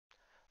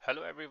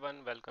Hello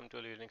everyone, welcome to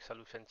Linux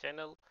Solution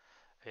channel.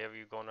 Here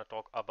we're gonna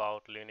talk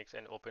about Linux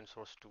and open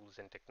source tools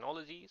and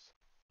technologies.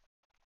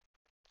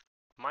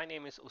 My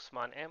name is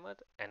Usman Ahmed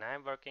and I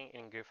am working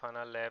in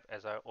Grafana lab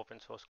as our open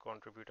source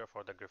contributor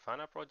for the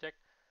Grafana project,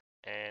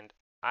 and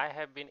I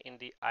have been in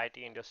the IT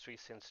industry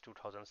since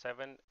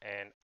 2007,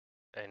 and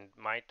in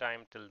my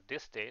time till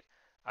this date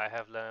I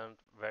have learned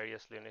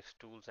various Linux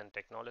tools and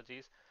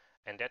technologies,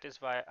 and that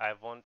is why I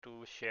want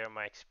to share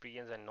my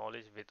experience and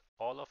knowledge with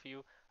all of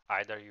you.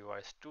 Either you are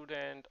a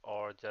student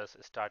or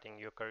just starting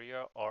your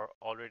career or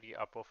already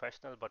a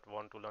professional but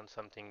want to learn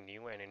something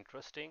new and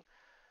interesting.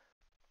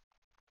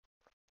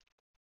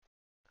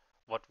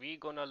 What we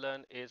gonna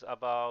learn is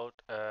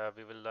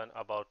we will learn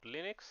about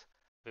Linux.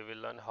 We will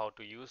learn how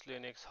to use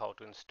Linux, how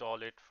to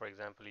install it, for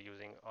example,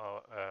 using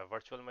a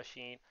virtual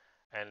machine,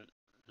 and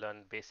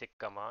learn basic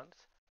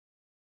commands.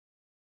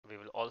 We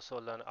will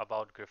also learn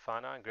about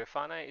Grafana.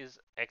 Grafana is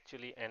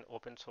actually an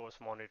open source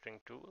monitoring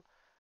tool,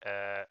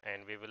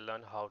 and we will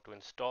learn how to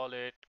install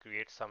it,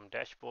 create some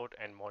dashboard,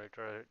 and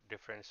monitor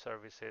different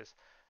services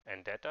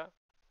and data.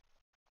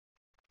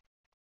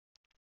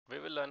 We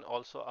will learn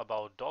also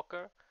about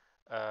Docker.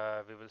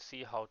 We will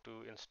see how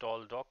to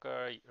install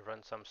Docker,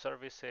 run some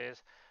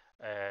services,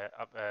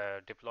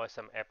 deploy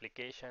some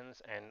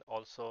applications, and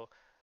also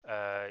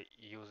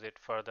use it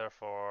further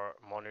for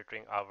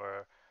monitoring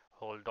our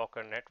whole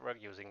Docker network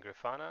using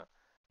Grafana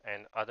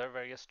and other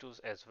various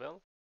tools as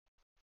well.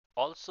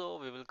 Also,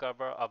 we will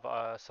cover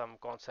some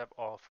concept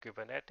of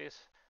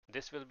Kubernetes.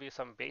 This will be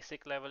some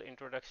basic level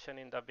introduction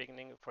in the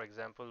beginning. For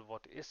example,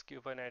 what is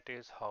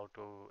Kubernetes, how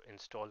to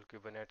install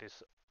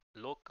Kubernetes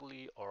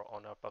locally or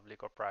on a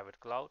public or private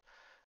cloud.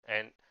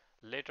 And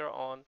later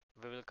on,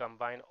 we will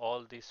combine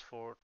all these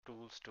four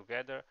tools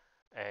together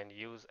and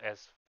use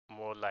as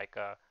more like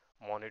a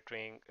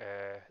monitoring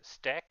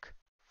stack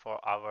for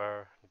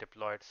our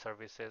deployed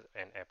services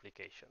and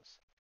applications.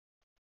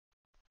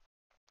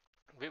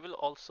 We will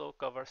also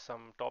cover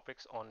some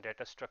topics on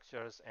data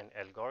structures and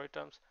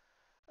algorithms.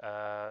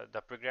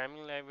 The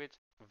programming language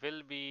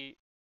will be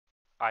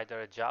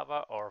either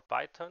Java or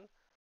Python,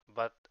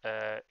 but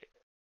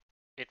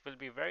it will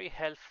be very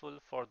helpful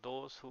for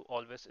those who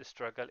always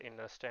struggle in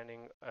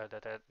understanding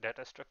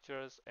data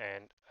structures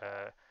and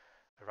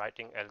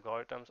writing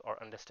algorithms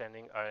or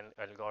understanding an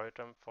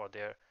algorithm for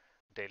their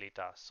daily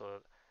tasks.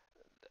 So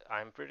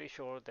I'm pretty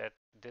sure that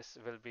this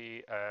will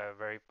be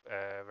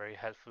very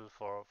helpful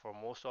for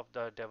most of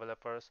the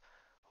developers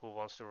who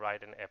wants to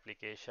write an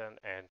application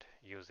and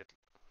use it.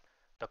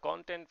 The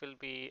content will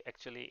be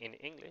actually in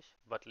English,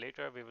 but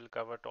later we will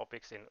cover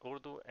topics in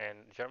Urdu and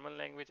German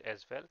language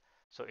as well.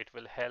 So it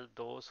will help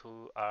those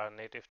who are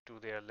native to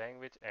their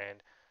language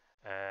and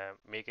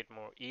make it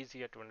more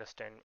easier to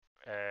understand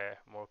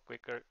more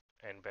quicker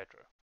and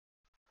better.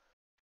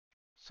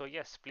 So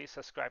yes, please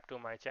subscribe to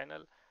my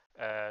channel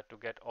to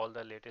get all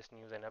the latest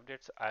news and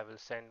updates. I will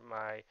send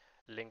my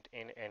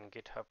LinkedIn and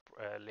GitHub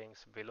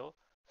links below.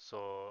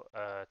 So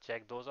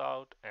check those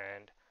out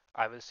and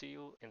I will see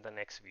you in the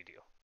next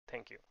video.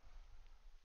 Thank you.